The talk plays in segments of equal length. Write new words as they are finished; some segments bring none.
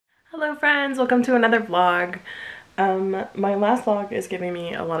Hello friends, welcome to another vlog. My last vlog is giving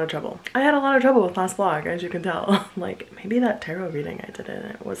me a lot of trouble. I had a lot of trouble with last vlog, as you can tell. Like, maybe that tarot reading I did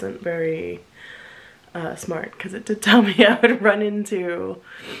it wasn't very smart, because it did tell me I would run into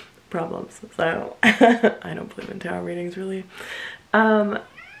problems. So, I don't believe in tarot readings, really. Hi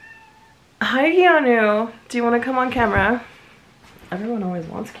Keanu, do you want to come on camera? Everyone always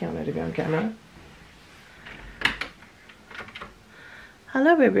wants Keanu to be on camera.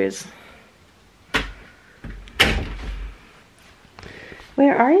 Hello, babies.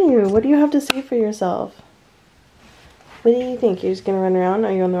 Where are you? What do you have to say for yourself? What do you think? You're just gonna run around?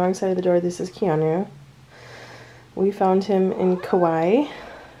 Are you on the wrong side of the door? This is Keanu. We found him in Kauai,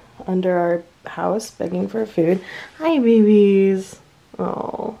 under our house, begging for food. Hi, babies.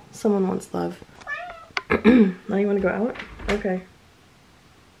 Oh, someone wants love. Now you want to go out? Okay.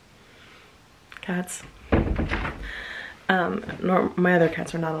 Cats. My other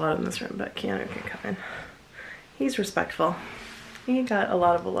cats are not allowed in this room, but Keanu can come in. He's respectful. He got a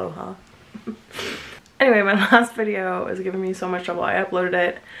lot of aloha. Anyway, my last video is giving me so much trouble. I uploaded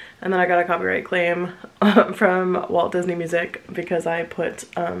it and then I got a copyright claim from Walt Disney Music because I put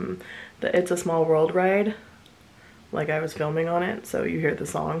the It's a Small World ride, like I was filming on it, so you hear the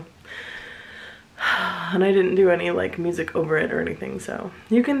song. And I didn't do any like music over it or anything, so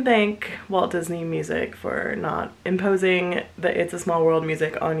you can thank Walt Disney Music for not imposing the It's a Small World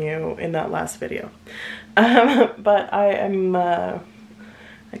music on you in that last video. But I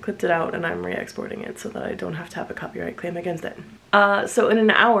clipped it out and I'm re-exporting it so that I don't have to have a copyright claim against it. So in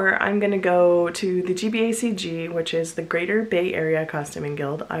an hour I'm gonna go to the GBACG, which is the Greater Bay Area Costuming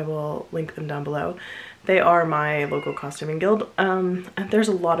Guild. I will link them down below. They are my local costuming guild, and there's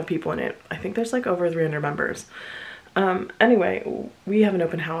a lot of people in it. I think there's like over 300 members. Anyway, we have an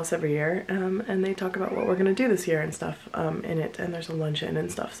open house every year, and they talk about what we're gonna do this year and stuff in it, and there's a luncheon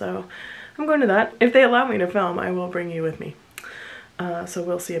and stuff, so I'm going to that. If they allow me to film, I will bring you with me. So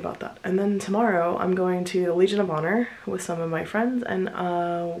we'll see about that. And then tomorrow I'm going to the Legion of Honor with some of my friends, and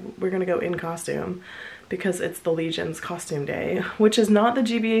we're gonna go in costume because it's the Legion's costume day, which is not the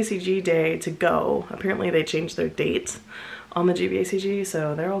GBACG day to go. Apparently they changed their dates on the GBACG,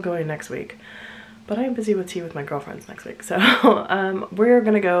 so they're all going next week. But I'm busy with tea with my girlfriends next week, so we're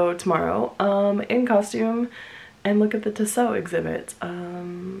gonna go tomorrow in costume and look at the Tissot exhibit,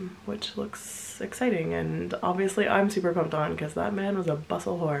 which looks exciting, and obviously I'm super pumped on because that man was a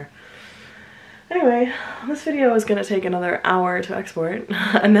bustle whore. Anyway, this video is gonna take another hour to export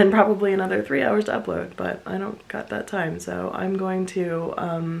and then probably another 3 hours to upload, but I don't got that time, so I'm going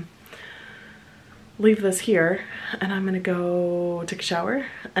to leave this here and I'm gonna go take a shower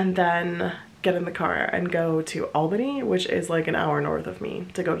and then get in the car and go to Albany, which is like an hour north of me,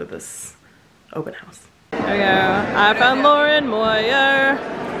 to go to this open house. There we go. I found Lauren Moyer.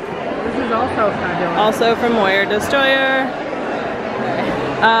 This is also fabulous. Also from Moyer Destroyer.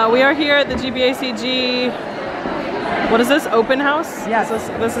 We are here at the GBACG, what is this, open house? Yes.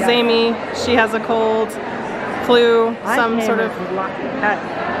 This is Amy. She has a cold, flu, some sort of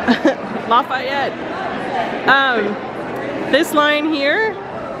Lafayette. This line here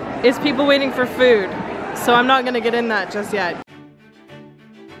is people waiting for food, so I'm not gonna get in that just yet.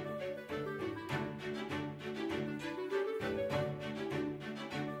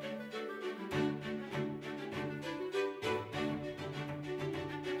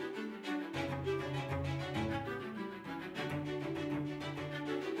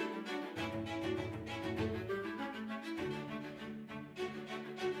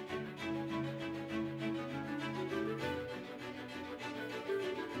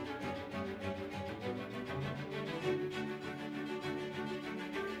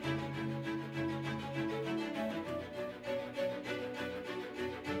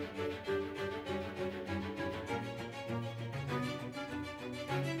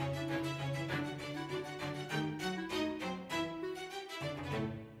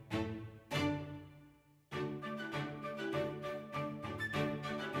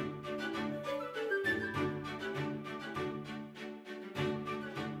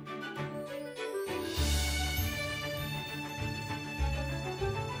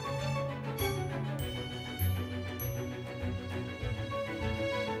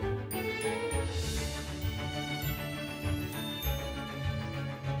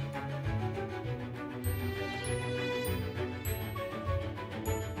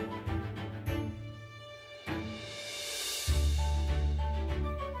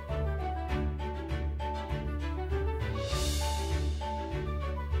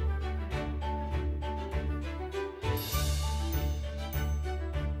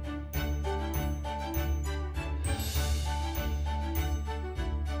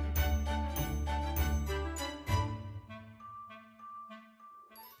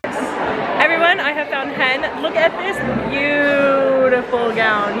 everyone, I have found Hen. Look at this beautiful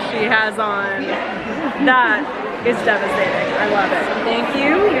gown she has on. That is devastating. I love it. Thank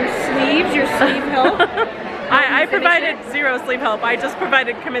you. Your sleeves, your sleeve help. I provided zero sleeve help. I just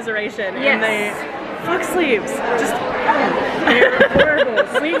provided commiseration in the fuck sleeves. Just they're horrible.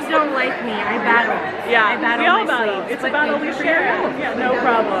 Sleeves don't like me. I battle. Yeah, I battle we all my battle. sleeves. It's a battle we share. Yeah, no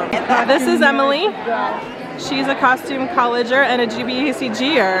problem. This is Emily. She's a costume colleger and a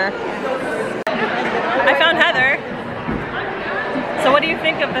GBACGer. I found Heather. So what do you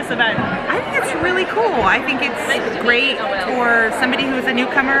think of this event? I think it's really cool. I think it's great for somebody who's a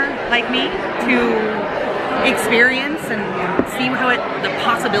newcomer like me to experience and see how the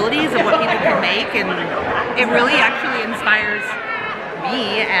possibilities of what people can make, and it really actually inspires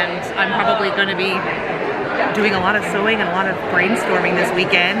me, and I'm probably going to be doing a lot of sewing and a lot of brainstorming this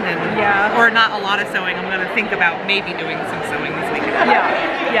weekend, and or not a lot of sewing. I'm going to think about maybe doing some sewing this weekend.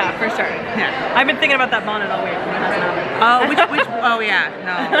 Yeah, for sure. Yeah. I've been thinking about that bonnet all week. Oh, which oh yeah,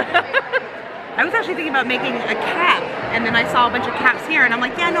 no. I was actually thinking about making a cap, and then I saw a bunch of caps here, and I'm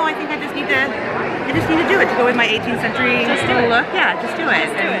like, yeah, no, I think I just need to do it to go with my 18th century look. Yeah, just do it.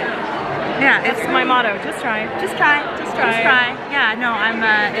 Just do it. Yeah, it's my motto. Just try. Just try. Just try. Just try. Yeah, no, I'm.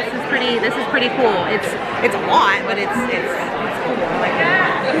 This is pretty cool. It's a lot, but it's cool. Like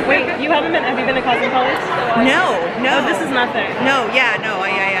it. Wait, have you been to Costume College? No. Oh, this is nothing. No, yeah, no,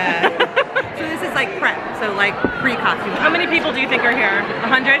 so this is like prep, so like pre-costume. How many people do you think are here?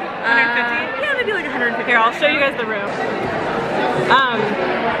 100? 150? Yeah, maybe like 150. Here, I'll show you guys the room.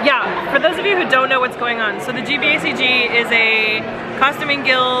 Yeah, for those of you who don't know what's going on, so the GBACG is a costuming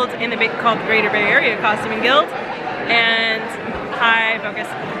guild called the Greater Bay Area Costuming Guild, and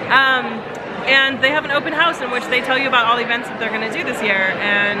and they have an open house in which they tell you about all the events that they're going to do this year,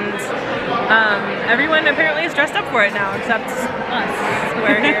 and everyone apparently is dressed up for it now, except us.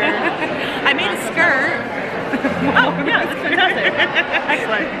 We're here. I made a skirt. Oh, yeah, that's fantastic.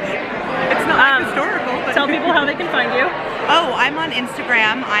 Excellent. It's not historical, but tell people how they can find you. Oh, I'm on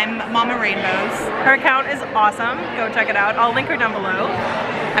Instagram. I'm Mama Rainbows. Her account is awesome. Go check it out. I'll link her down below.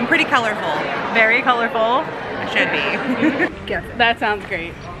 I'm pretty colorful. Very colorful. I should be. That sounds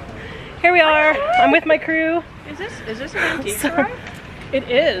great. Here we are. I'm with my crew. Is this an antique? It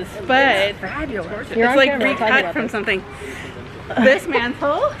is, but it's fabulous. It's like recut from something. This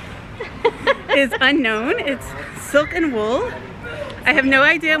mantle is unknown. It's silk and wool. I have no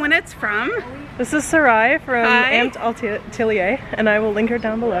idea when it's from. This is Sara from Amped Atelier, and I will link her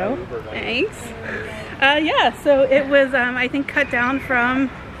down below. Thanks. Yeah, so it was, I think, cut down from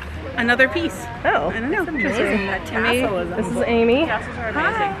another piece. Oh, I don't know. Interesting. That tassel is this is Amy. Tassels are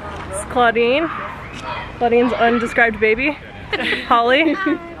amazing. This is Claudine. Claudine's undescribed baby. Holly.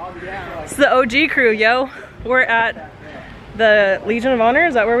 This is the OG crew, yo. We're at the Legion of Honor.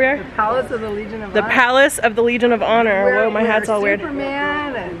 Is that where we are? Palace of the Legion of Honor. The Palace of the Legion of Honor. Whoa, my hat's all weird.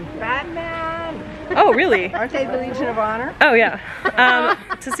 Superman and Batman. Oh, really? Aren't they the Legion of Honor? Oh, yeah.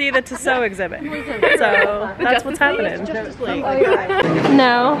 To see the Tissot exhibit. So that's what's happening.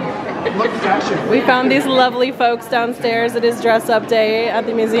 No. We found these lovely folks downstairs. It is dress up day at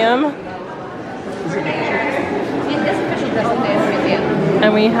the museum.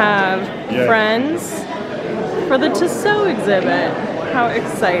 And we have friends for the Tissot exhibit. How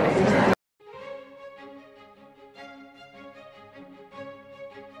exciting.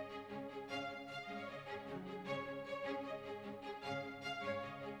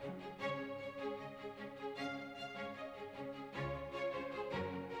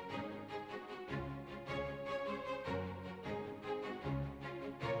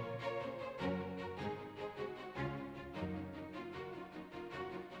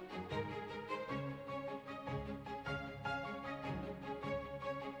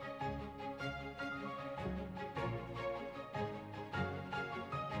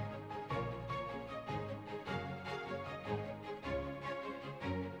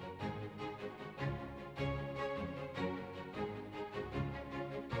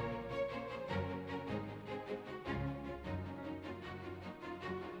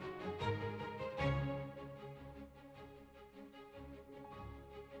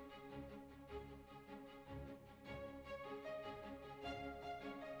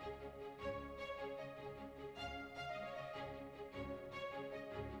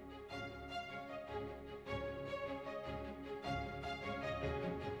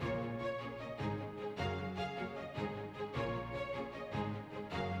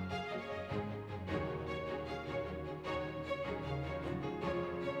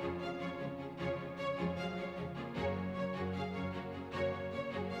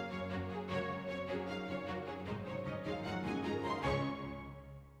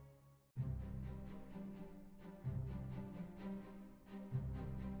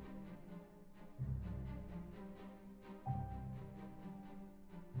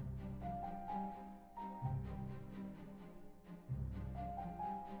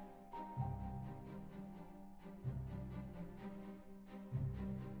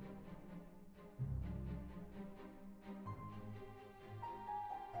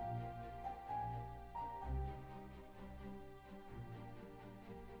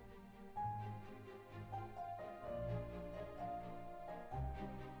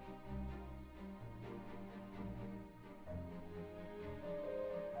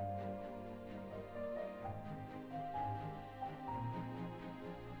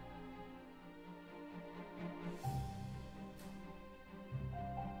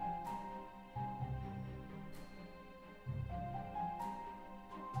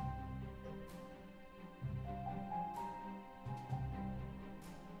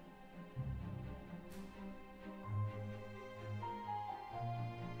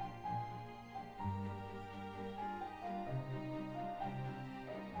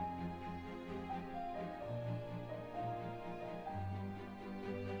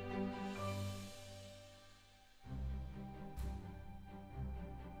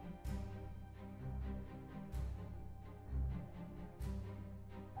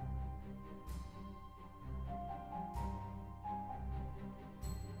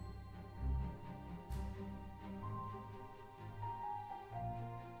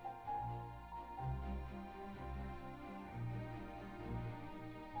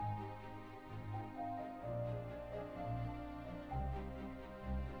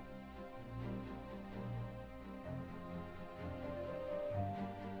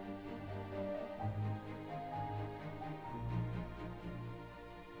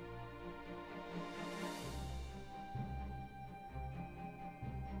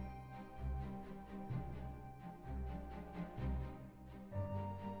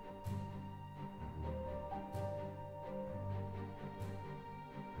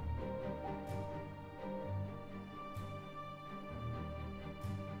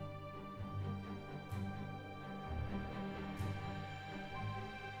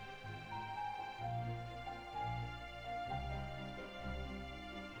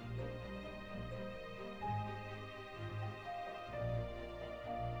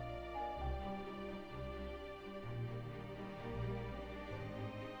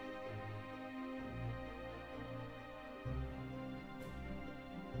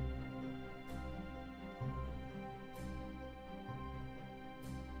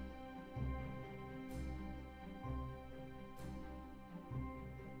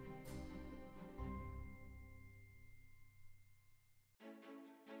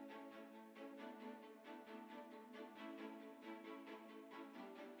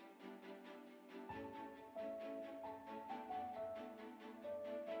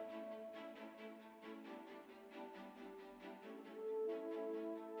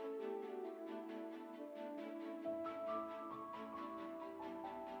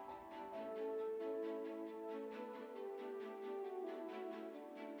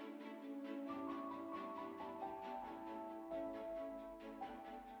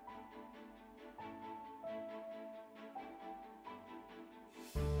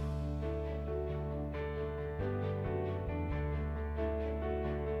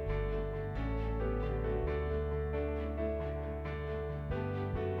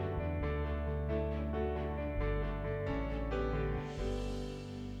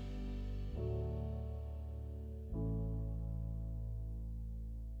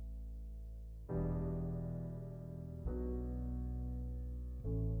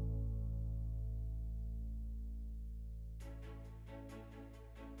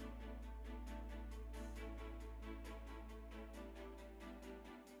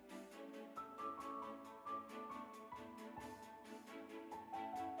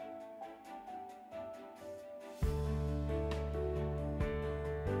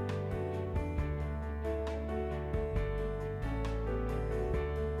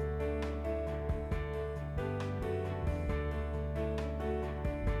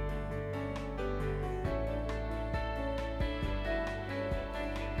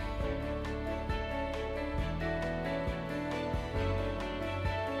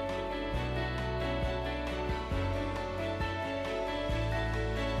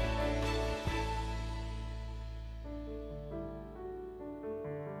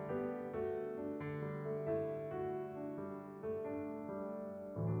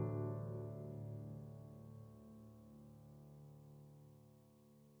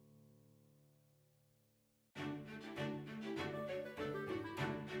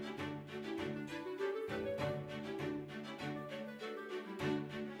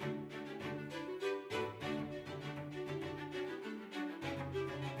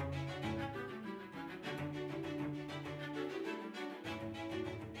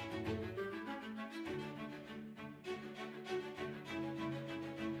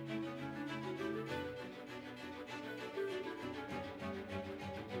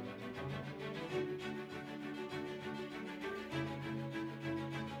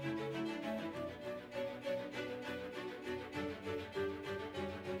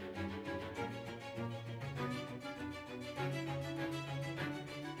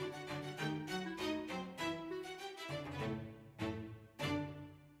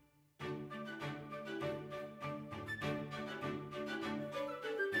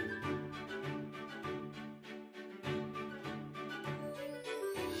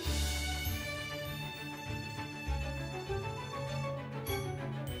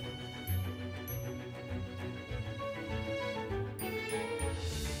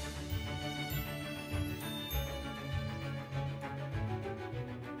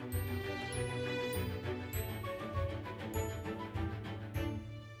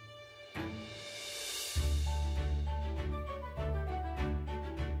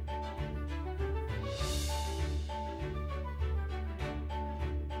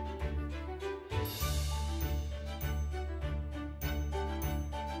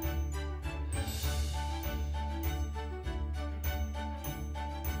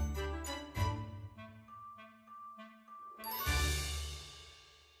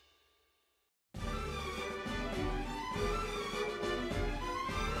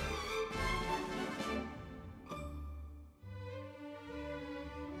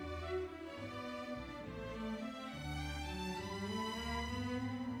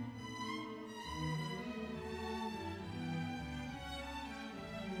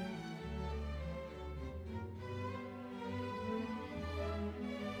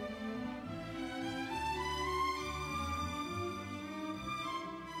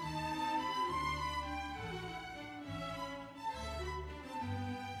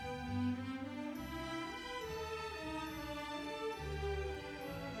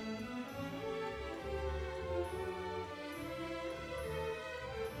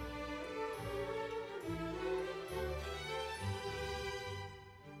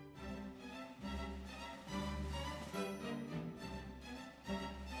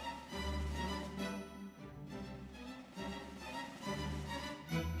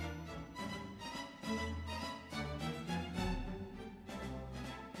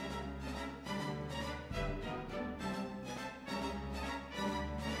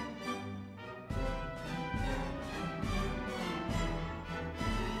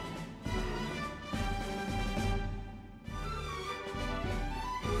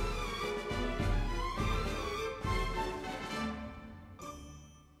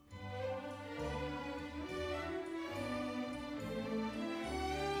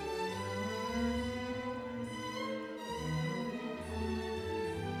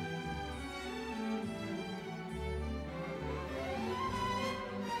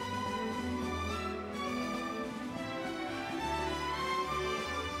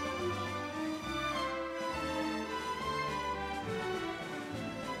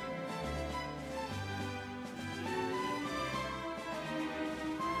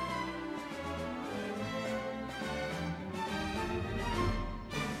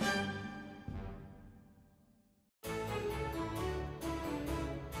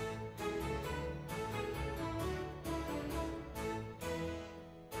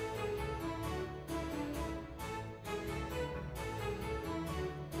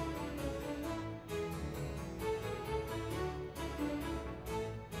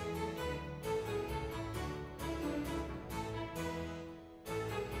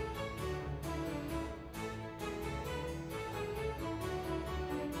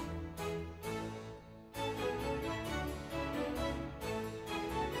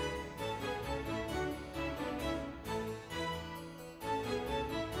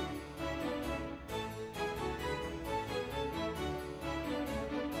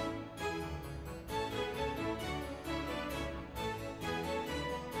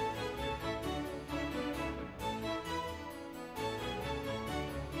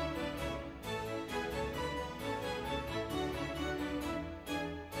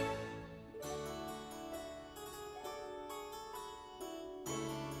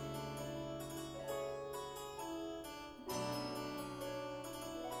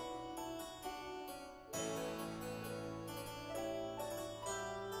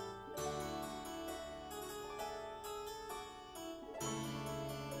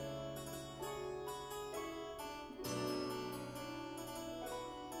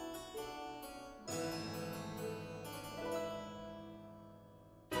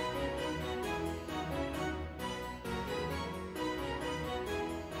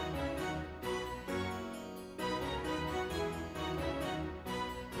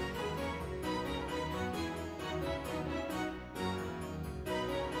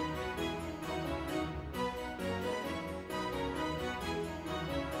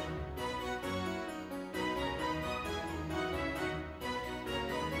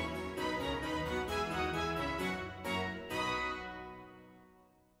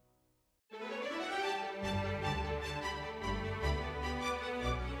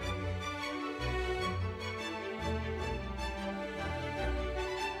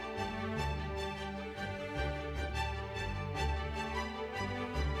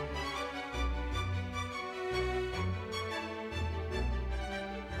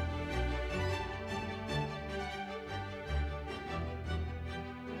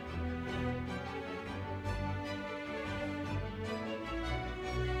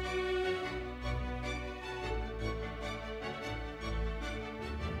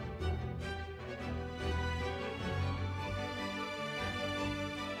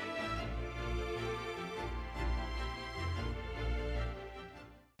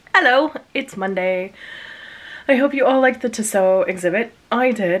 Hello, it's Monday. I hope you all liked the Tissot exhibit.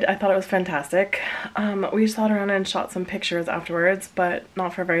 I did. I thought it was fantastic. We sat around and shot some pictures afterwards, but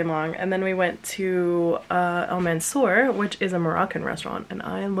not for very long. And then we went to El Mansour, which is a Moroccan restaurant, and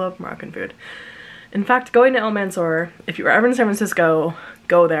I love Moroccan food. In fact, going to El Mansour, if you were ever in San Francisco,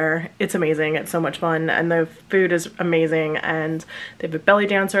 go there. It's amazing. It's so much fun, and the food is amazing. And they have a belly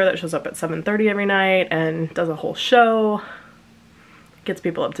dancer that shows up at 7:30 every night and does a whole show. Gets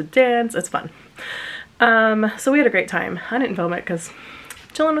people up to dance. It's fun. So we had a great time. I didn't film it because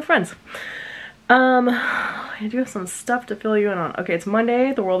chilling with friends. I do have some stuff to fill you in on. Okay, it's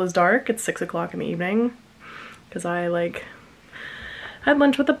Monday. The world is dark. It's 6 o'clock in the evening because I had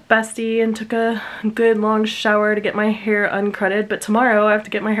lunch with a bestie and took a good long shower to get my hair uncrutted. But tomorrow I have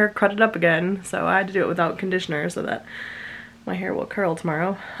to get my hair crutted up again, so I had to do it without conditioner so that my hair will curl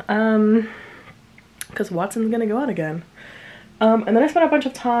tomorrow. Because Watson's gonna go out again. And then I spent a bunch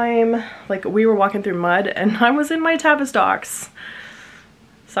of time, like, we were walking through mud and I was in my Tavistock.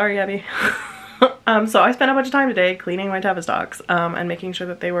 Sorry, Abby. So I spent a bunch of time today cleaning my Tavistock and making sure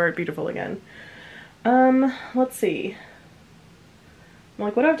that they were beautiful again. Let's see.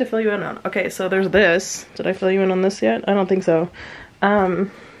 Like, what do I have to fill you in on? Okay, so there's this. Did I fill you in on this yet? I don't think so. After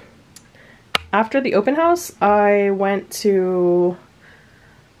the open house, I went to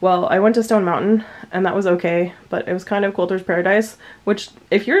Stone Mountain, and that was okay, but it was kind of quilter's paradise, which,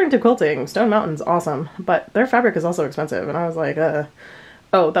 if you're into quilting, Stone Mountain's awesome, but their fabric is also expensive, and I was like,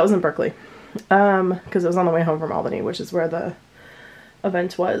 oh, that was in Berkeley, because it was on the way home from Albany, which is where the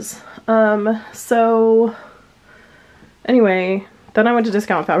event was. So, anyway, then I went to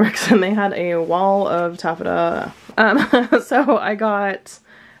Discount Fabrics, and they had a wall of taffeta, so I got...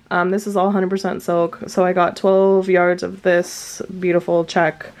 this is all 100% silk, so I got 12 yards of this beautiful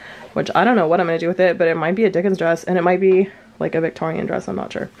check, which I don't know what I'm going to do with it, but it might be a Dickens dress, and it might be like a Victorian dress, I'm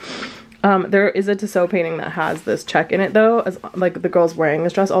not sure. There is a Tissot painting that has this check in it, though, as like the girl's wearing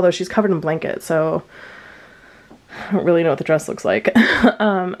this dress, although she's covered in blankets, so I don't really know what the dress looks like.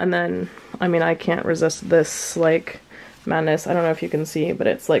 And then, I mean, I can't resist this, like, madness. I don't know if you can see, but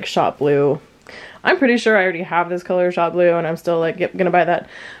it's like shot blue. I'm pretty sure I already have this color, shot blue, and I'm still like, yep, gonna buy that.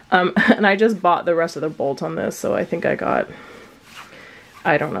 And I just bought the rest of the bolt on this, so I think I got,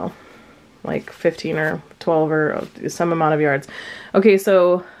 I don't know, like 15 or 12 or some amount of yards. Okay,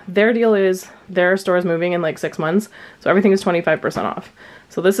 so their deal is their store is moving in like 6 months, so everything is 25% off.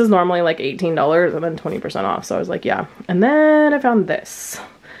 So this is normally like $18 and then 20% off, so I was like, yeah. And then I found this.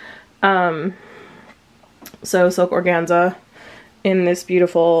 So silk organza in this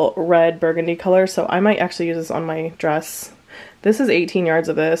beautiful red burgundy color, so I might actually use this on my dress. This is 18 yards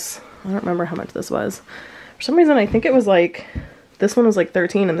of this. I don't remember how much this was. For some reason I think it was like, this one was like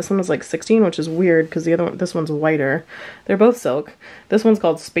 13 and this one was like 16, which is weird because the other one, this one's whiter. They're both silk. This one's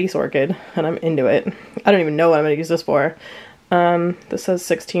called Space Orchid and I'm into it. I don't even know what I'm going to use this for. This says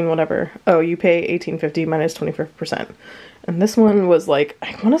 16 whatever. Oh, you pay $18.50 minus 25%. And this one was like,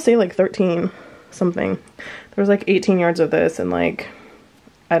 I want to say like 13 something. There was like 18 yards of this and like,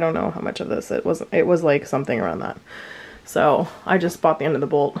 I don't know how much of this. It was like something around that. So I just bought the end of the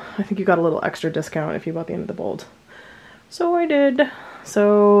bolt. I think you got a little extra discount if you bought the end of the bolt. So I did.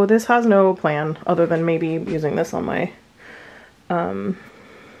 So this has no plan other than maybe using this on my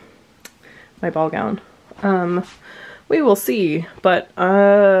my ball gown. We will see, but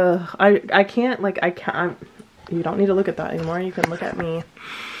I can't, like, you don't need to look at that anymore. You can look at me.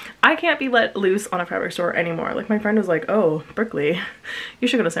 I can't be let loose on a fabric store anymore. Like, my friend was like, oh, Berkeley, you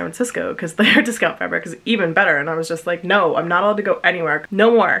should go to San Francisco because their discount fabric is even better. And I was just like, no, I'm not allowed to go anywhere.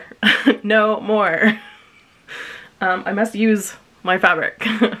 No more. No more. I must use my fabric.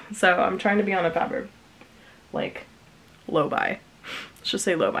 So I'm trying to be on a fabric, like, low buy. Let's just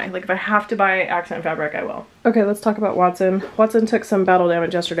say low buy. Like, if I have to buy accent fabric, I will. Okay, let's talk about Watson. Watson took some battle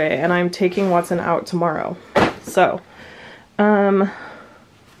damage yesterday, and I'm taking Watson out tomorrow. So,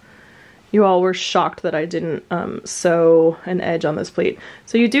 you all were shocked that I didn't sew an edge on this pleat.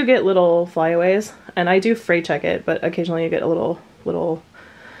 So you do get little flyaways, and I do fray check it, but occasionally you get a little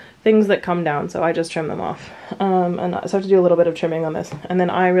things that come down, so I just trim them off. And so I have to do a little bit of trimming on this. And then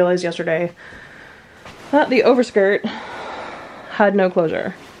I realized yesterday that the overskirt had no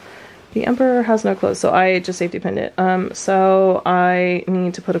closure. The Emperor has no close, so I just safety pinned it. So I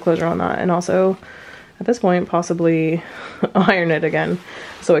need to put a closure on that, and also at this point possibly iron it again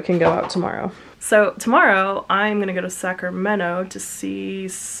so it can go out tomorrow. So tomorrow I'm gonna go to Sacramento to see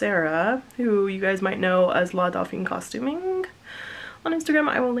Sara, who you guys might know as La Dauphine Costuming on Instagram.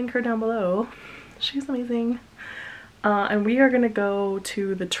 I will link her down below. She's amazing. And we are gonna go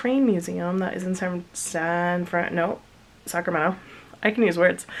to the train museum that is in Sacramento. I can use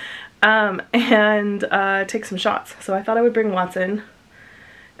words. And take some shots. So I thought I would bring Watson,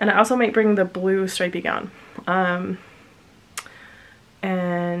 and I also might bring the blue stripy gown,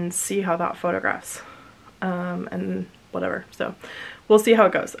 and see how that photographs, and whatever. So we'll see how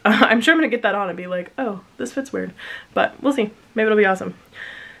it goes. I'm sure I'm gonna get that on and be like, oh, this fits weird, but we'll see. Maybe it'll be awesome.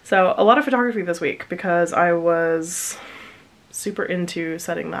 So a lot of photography this week because I was super into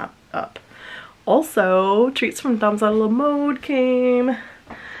setting that up. Also, treats from Thumbs Out of Mode came.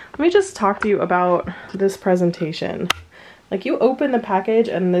 Let me just talk to you about this presentation. Like, you open the package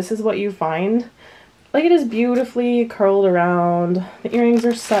and this is what you find. Like, it is beautifully curled around. The earrings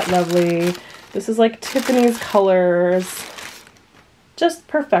are set lovely. This is like Tiffany's colors. Just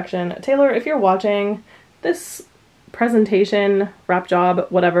perfection. Taylor, if you're watching, this presentation, wrap job,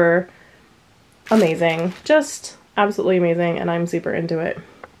 whatever, amazing. Just absolutely amazing, and I'm super into it.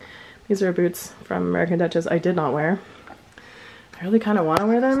 These are boots from American Duchess I did not wear. I really kind of want to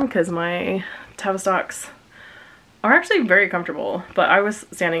wear them because my Tavistocks are actually very comfortable, but I was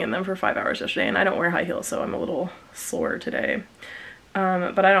standing in them for 5 hours yesterday, and I don't wear high heels, so I'm a little sore today.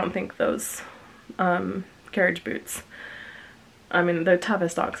 But I don't think those carriage boots, I mean, the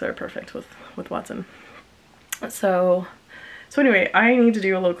Tavistocks are perfect with Watson. So anyway, I need to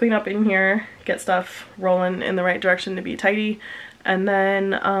do a little cleanup in here, get stuff rolling in the right direction to be tidy, and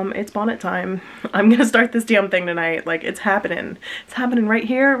then it's bonnet time. I'm gonna start this damn thing tonight. Like, it's happening. It's happening right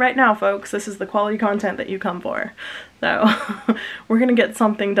here, right now, folks. This is the quality content that you come for. So we're gonna get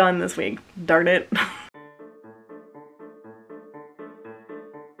something done this week, darn it.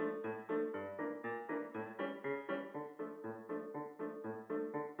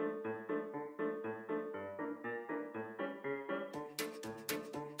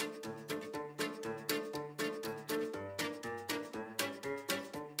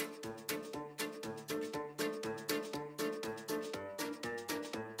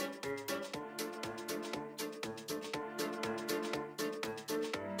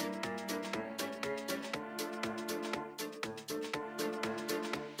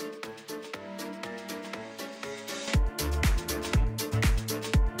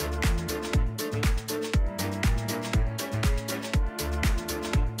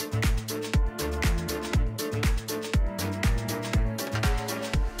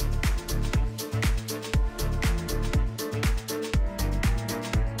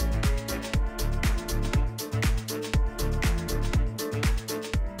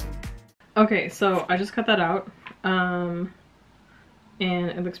 Okay, so I just cut that out, and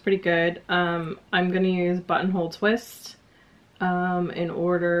it looks pretty good. I'm gonna use buttonhole twist in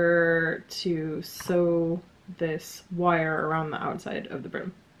order to sew this wire around the outside of the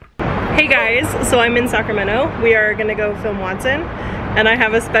brim. Hey guys, so I'm in Sacramento. We are gonna go film Watson, and I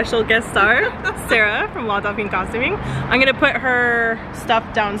have a special guest star, Sara from La Delphine Costuming. I'm gonna put her stuff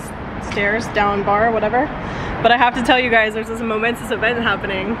downstairs, down bar, whatever. But I have to tell you guys, there's this momentous event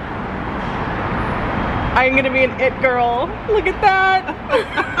happening. I'm gonna be an it girl. Look at that.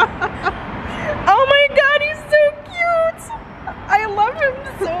 Oh my god, he's so cute. I love him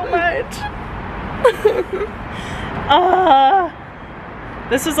so much.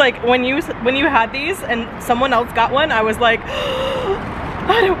 This is like when you had these and someone else got one, I was like,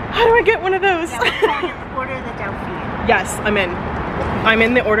 how do I get one of those? Yeah, Order of the Delphine. Yes, I'm in. I'm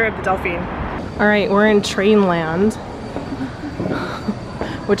in the Order of the Delphine. All right, we're in train land,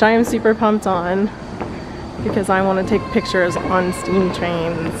 which I am super pumped on, because I want to take pictures on steam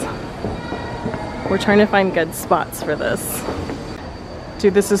trains. We're trying to find good spots for this.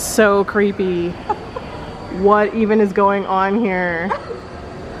 Dude, this is so creepy. What even is going on here?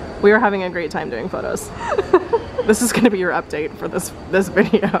 We are having a great time doing photos. This is gonna be your update for this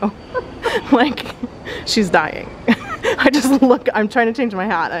video. Like, she's dying. I'm trying to change my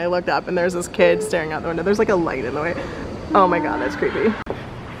hat, and I looked up and there's this kid staring out the window. There's like a light in the way. Oh my god, that's creepy.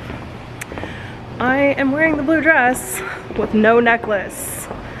 I am wearing the blue dress with no necklace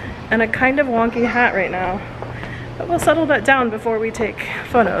and a kind of wonky hat right now, but we'll settle that down before we take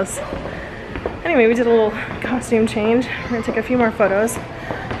photos. Anyway, we did a little costume change. We're gonna take a few more photos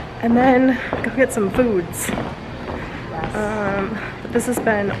and then go get some foods. But this has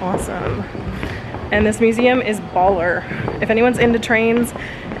been awesome. And this museum is baller. If anyone's into trains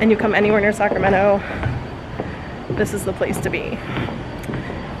and you come anywhere near Sacramento, this is the place to be.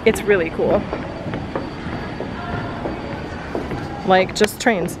 It's really cool. Like, just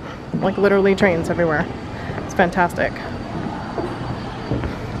trains, like literally trains everywhere. It's fantastic.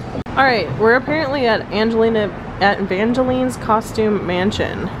 All right, we're apparently at Evangeline's Costume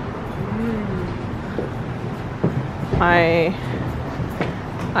Mansion. I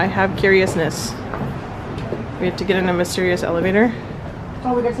have curiousness. We have to get in a mysterious elevator.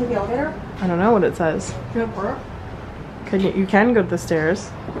 Oh, we gotta take the elevator? I don't know what it says. You can go to the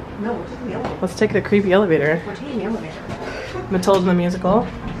stairs. No, we're taking the elevator. Let's take the creepy elevator. We're taking the elevator. Matilda the musical.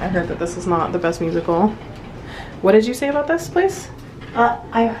 I heard that this is not the best musical. What did you say about this place?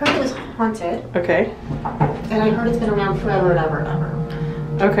 I heard it was haunted. Okay. And I heard it's been around forever and ever and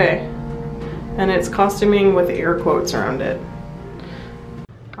ever. Okay. And it's costuming with air quotes around it.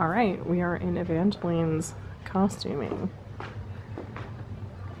 Alright, we are in Evangeline's costuming.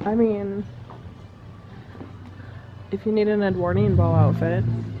 I mean, if you need an Edwardian ball outfit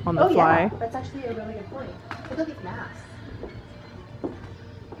on the fly. Yeah, that's actually a really good point. Look at these masks.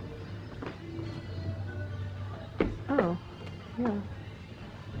 Oh, yeah.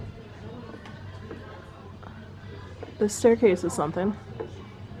 The staircase is something.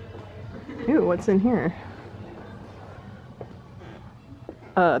 Ooh, what's in here?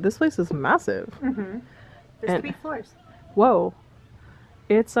 This place is massive. Mm-hmm. There's 3 floors. Whoa.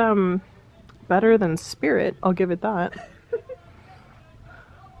 It's, better than Spirit, I'll give it that.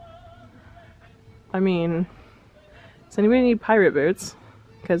 I mean, does anybody need pirate boots?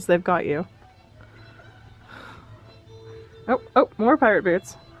 Because they've got you. Oh, more pirate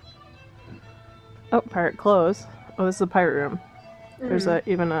boots. Oh, pirate clothes. Oh, this is a pirate room. There's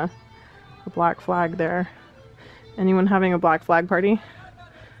even a black flag there. Anyone having a black flag party?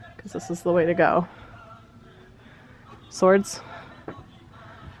 Because this is the way to go. Swords.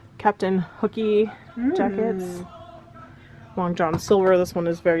 Captain Hooky jackets. Long John Silver. This one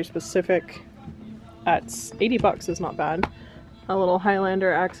is very specific. At 80 bucks is not bad. A little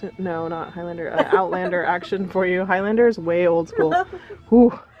Highlander accent. No, not Highlander. Outlander action for you. Highlander is way old school.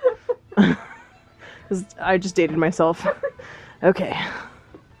 Whew. I just dated myself. Okay.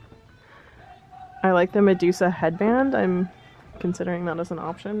 I like the Medusa headband. I'm considering that as an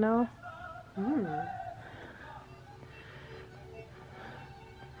option now.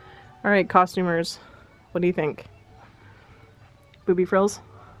 Alright, costumers. What do you think? Booby frills?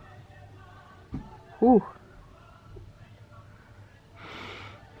 Ooh.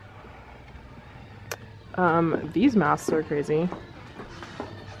 These masks are crazy.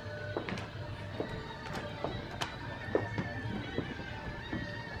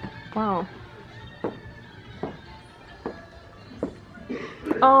 Wow.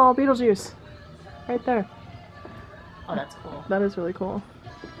 Oh, Beetlejuice. Right there. Oh, that's cool. That is really cool.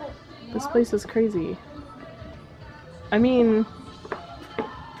 This place is crazy. I mean,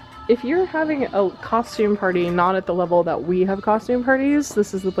 if you're having a costume party not at the level that we have costume parties,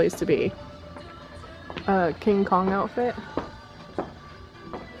 this is the place to be. King Kong outfit.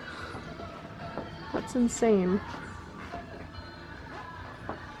 That's insane.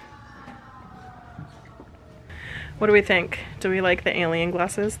 What do we think? Do we like the alien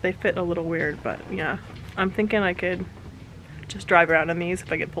glasses? They fit a little weird, but yeah. I'm thinking I could just drive around in these.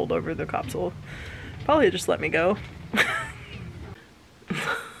 If I get pulled over, the cops will probably just let me go.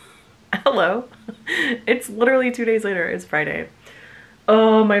 Hello. It's literally 2 days later. It's Friday.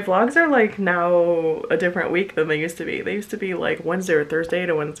 Oh, my vlogs are like now a different week than they used to be. They used to be like Wednesday or Thursday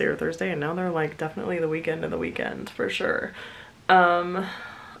to Wednesday or Thursday, and now they're like definitely the weekend and the weekend for sure.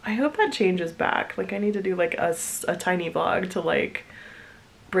 I hope that changes back. Like I need to do like a tiny vlog to like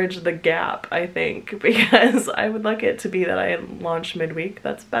bridge the gap, I think, because I would like it to be that I launch midweek.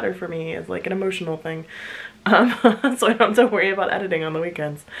 That's better for me as like an emotional thing. So I don't have to worry about editing on the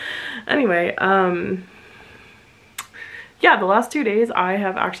weekends. Anyway, yeah, the last 2 days I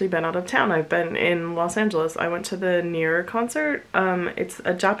have actually been out of town. I've been in Los Angeles. I went to the Nier concert. It's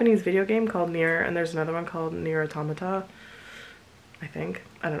a Japanese video game called Nier, and there's another one called Nier Automata, I think.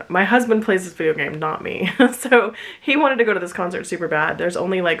 I don't know. My husband plays this video game, not me. So he wanted to go to this concert super bad. There's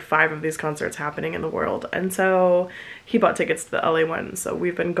only like 5 of these concerts happening in the world. And so he bought tickets to the LA one. So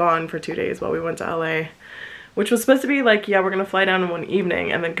we've been gone for 2 days while we went to LA, which was supposed to be like, yeah, we're gonna fly down in one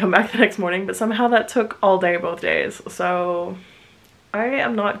evening and then come back the next morning. But somehow that took all day, both days. So I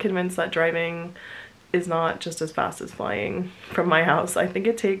am not convinced that driving is not just as fast as flying from my house. I think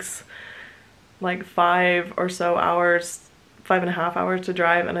it takes like 5 or so hours, 5.5 hours to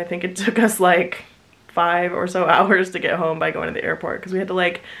drive, and I think it took us like 5 or so hours to get home by going to the airport, because we had to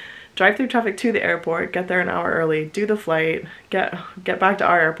like drive through traffic to the airport, get there an hour early, do the flight, get back to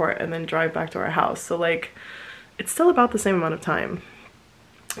our airport, and then drive back to our house. So like it's still about the same amount of time.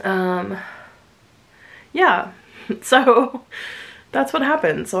 Yeah, so that's what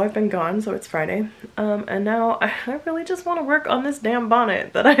happened. So I've been gone, so it's Friday, and now I really just want to work on this damn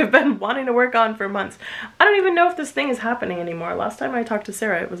bonnet that I've been wanting to work on for months. I don't even know if this thing is happening anymore. Last time I talked to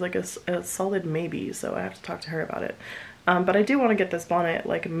Sara, it was like a solid maybe, so I have to talk to her about it. But I do want to get this bonnet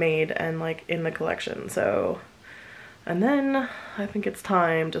like made and like in the collection, so And then I think it's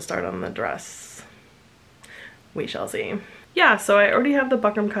time to start on the dress. We shall see. Yeah, so I already have the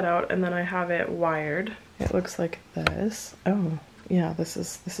buckram cut out and then I have it wired. It looks like this. Oh, yeah, this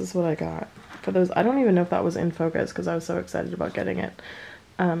is what I got. For those, I don't even know if that was in focus because I was so excited about getting it.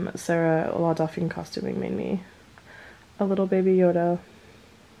 Sara, La Dauphine Costuming, made me a little baby Yoda.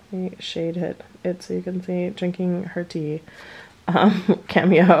 Let me shade it so you can see drinking her tea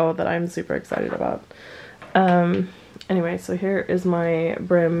cameo that I'm super excited about. Anyway, so here is my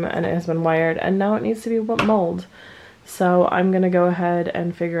brim and it has been wired and now it needs to be molded. So I'm gonna go ahead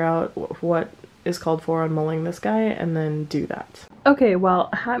and figure out what is called for on mulling this guy and then do that. Okay, well,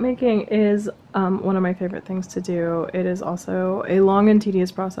 hat making is one of my favorite things to do. It is also a long and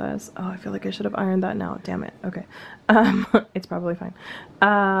tedious process. Oh, I feel like I should have ironed that now. Damn it. Okay. It's probably fine.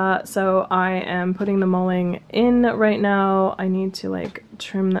 So I am putting the mulling in right now. I need to like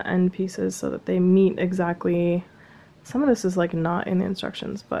trim the end pieces so that they meet exactly. Some of this is like not in the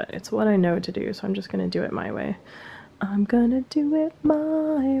instructions, but it's what I know to do, so I'm just gonna do it my way. I'm gonna do it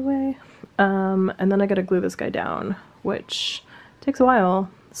my way. And then I gotta glue this guy down, which takes a while.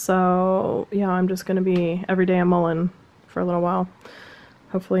 So yeah, I'm just gonna be every day I'm mulling for a little while.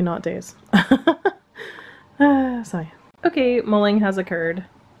 Hopefully not days. Sorry. Okay, mulling has occurred.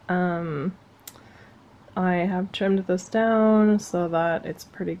 I have trimmed this down so that it's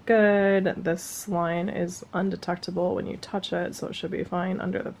pretty good. This line is undetectable when you touch it, so it should be fine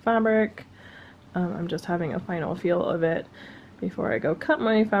under the fabric. I'm just having a final feel of it before I go cut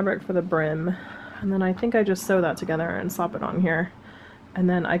my fabric for the brim. And then I think I just sew that together and slap it on here. And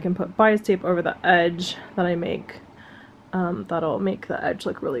then I can put bias tape over the edge that I make. That'll make the edge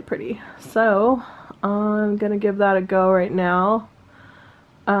look really pretty. So I'm gonna give that a go right now.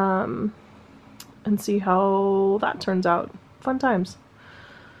 And see how that turns out. Fun times.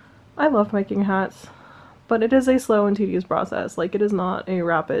 I love making hats, but it is a slow and tedious process. Like, it is not a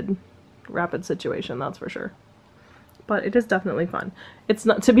rapid situation, that's for sure. But it is definitely fun. It's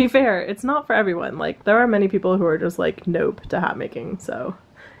not, to be fair, it's not for everyone. Like, there are many people who are just like, nope to hat making. So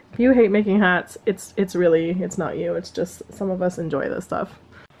if you hate making hats, it's not you. It's just some of us enjoy this stuff.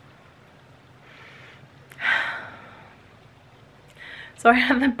 So I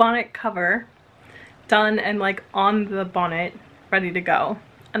have the bonnet cover done and like on the bonnet, ready to go.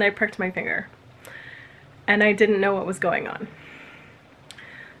 And I pricked my finger. And I didn't know what was going on.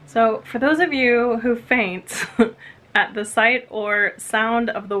 So for those of you who faint at the sight or sound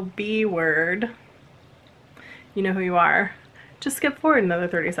of the B word, you know who you are. Just skip forward another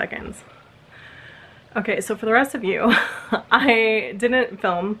 30 seconds. Okay, so for the rest of you, I didn't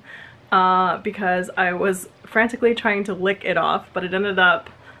film because I was frantically trying to lick it off, but it ended up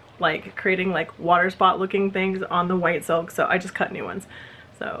like creating like water spot looking things on the white silk, so I just cut new ones.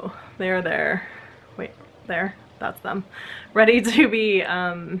 So they are there. Wait, there. That's them. Ready to be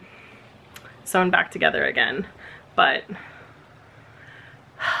sewn back together again. But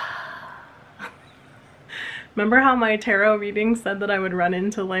remember how my tarot reading said that I would run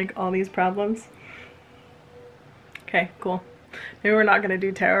into like all these problems? Okay, cool. Maybe we're not gonna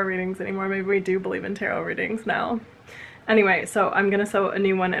do tarot readings anymore. Maybe we do believe in tarot readings now. Anyway, so I'm gonna sew a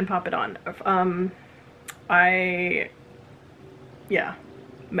new one and pop it on. Yeah,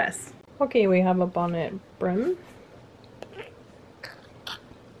 mess. Okay, we have a bonnet brim.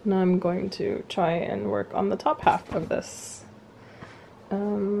 Now I'm going to try and work on the top half of this.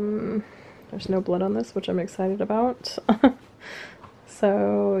 There's no blood on this, which I'm excited about.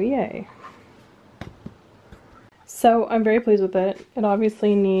 So, yay. So I'm very pleased with it. It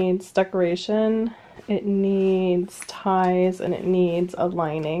obviously needs decoration, it needs ties, and it needs a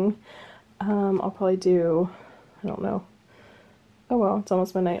lining. I'll probably do, I don't know. Oh well, it's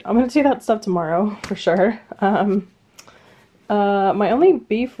almost midnight. I'm gonna do that stuff tomorrow for sure. My only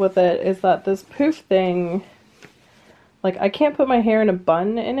beef with it is that this poof thing, like, I can't put my hair in a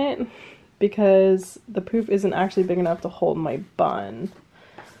bun in it because the poof isn't actually big enough to hold my bun,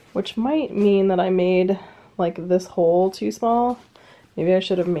 which might mean that I made like this hole too small. Maybe I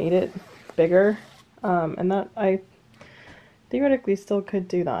should have made it bigger, and that I theoretically still could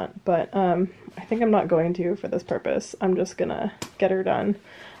do that, but I think I'm not going to for this purpose. I'm just gonna get her done.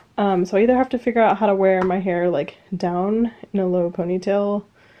 So I either have to figure out how to wear my hair like down in a low ponytail,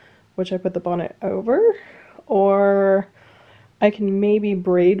 which I put the bonnet over, or I can maybe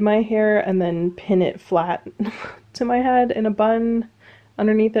braid my hair and then pin it flat to my head in a bun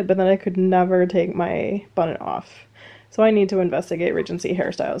underneath it, but then I could never take my bonnet off. So I need to investigate Regency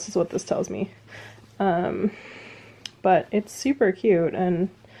hairstyles, is what this tells me. But it's super cute and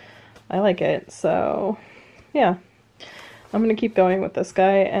I like it, so yeah. I'm gonna keep going with this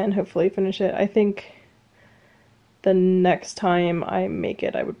guy and hopefully finish it. I think the next time I make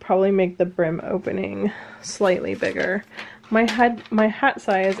it, I would probably make the brim opening slightly bigger. My hat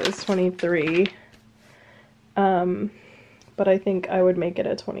size is 23, but I think I would make it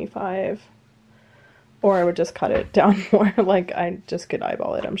a 25, or I would just cut it down more. Like, I just could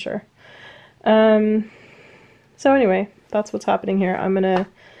eyeball it, I'm sure. So anyway, that's what's happening here. I'm gonna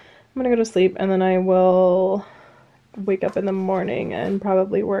go to sleep, and then I will wake up in the morning and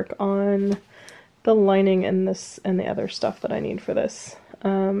probably work on the lining and this and the other stuff that I need for this.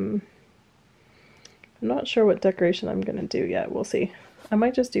 I'm not sure what decoration I'm gonna do yet. We'll see. I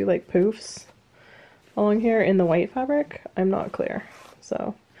might just do like poofs along here in the white fabric. I'm not clear,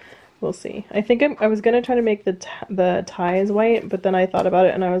 so we'll see. I think I was gonna try to make the ties white, but then I thought about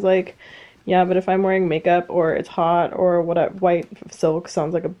it and I was like, yeah, but if I'm wearing makeup or it's hot or what, white silk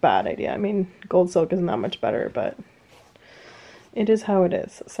sounds like a bad idea. I mean, gold silk isn't that much better, but it is how it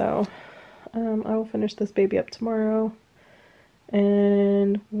is. So I will finish this baby up tomorrow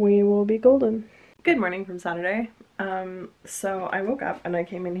and we will be golden. Good morning from Saturday. So I woke up and I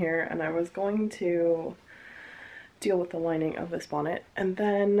came in here and I was going to deal with the lining of this bonnet, and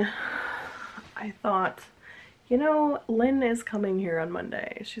then I thought, you know, Lynn is coming here on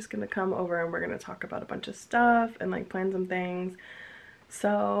Monday. She's gonna come over and we're gonna talk about a bunch of stuff and like plan some things.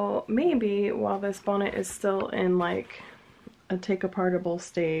 So maybe while this bonnet is still in like a take apartable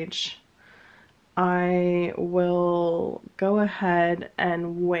stage, I will go ahead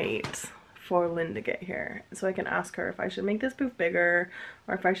and wait for Lynn to get here so I can ask her if I should make this poof bigger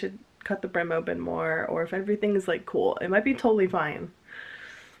or if I should cut the brim open more, or if everything is like cool. It might be totally fine.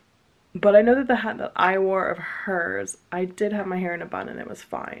 But I know that the hat that I wore of hers, I did have my hair in a bun and it was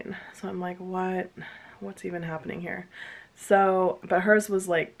fine. So I'm like, what's even happening here? So, but hers was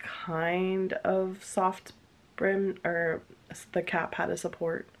like kind of soft brim, or the cap had a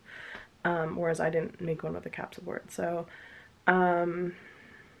support, whereas I didn't make one with the cap support. So, I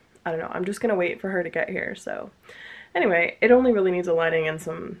don't know. I'm just gonna wait for her to get here. So, anyway, it only really needs a lining and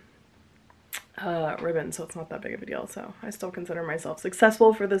some ribbon, so it's not that big of a deal. So I still consider myself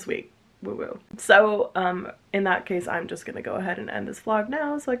successful for this week. Woo woo. So in that case, I'm just gonna go ahead and end this vlog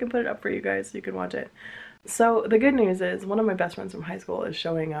now so I can put it up for you guys so you can watch it. So the good news is one of my best friends from high school is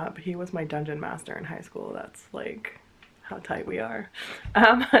showing up. He was my dungeon master in high school. That's like how tight we are.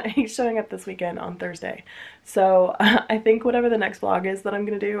 He's showing up this weekend on Thursday. So I think whatever the next vlog is that I'm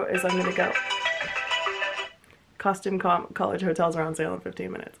gonna do is I'm gonna go. Costume college hotels are on sale in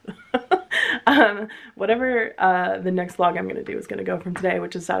 15 minutes. Whatever the next vlog I'm gonna do is gonna go from today,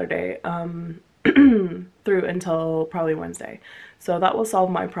 which is Saturday, through until probably Wednesday. So that will solve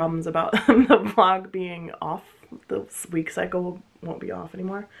my problems about the vlog being off. The week cycle won't be off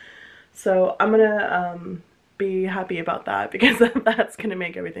anymore. So I'm gonna be happy about that, because that's gonna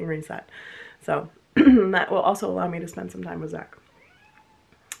make everything reset. So that will also allow me to spend some time with Zach.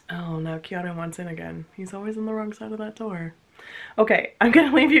 Oh, now Keanu wants in again. He's always on the wrong side of that door. Okay, I'm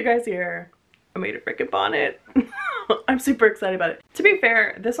gonna leave you guys here. I made a freaking bonnet. I'm super excited about it. To be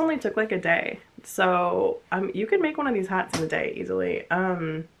fair, this only took like a day. So you can make one of these hats in a day easily.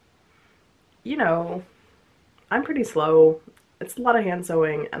 You know, I'm pretty slow. It's a lot of hand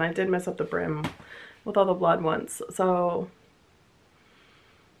sewing, and I did mess up the brim with all the blood once. So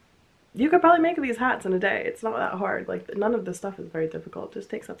you could probably make these hats in a day. It's not that hard. Like, none of this stuff is very difficult. It just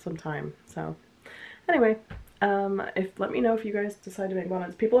takes up some time. So anyway, let me know if you guys decide to make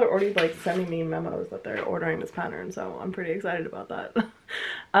bonnets. People are already like sending me memos that they're ordering this pattern, so I'm pretty excited about that.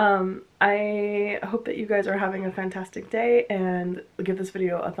 I hope that you guys are having a fantastic day, and give this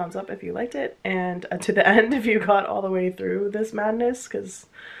video a thumbs up if you liked it, and to the end if you got all the way through this madness, because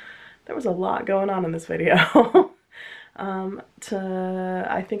there was a lot going on in this video.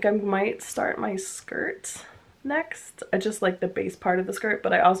 I think I might start my skirt next. I just like the base part of the skirt,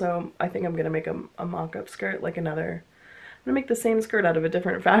 but I think I'm gonna make a mock-up skirt, like I'm gonna make the same skirt out of a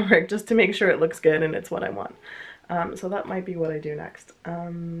different fabric just to make sure it looks good and it's what I want. So that might be what I do next.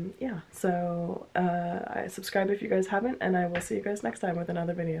 Yeah, so subscribe if you guys haven't, and I will see you guys next time with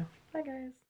another video. Bye guys.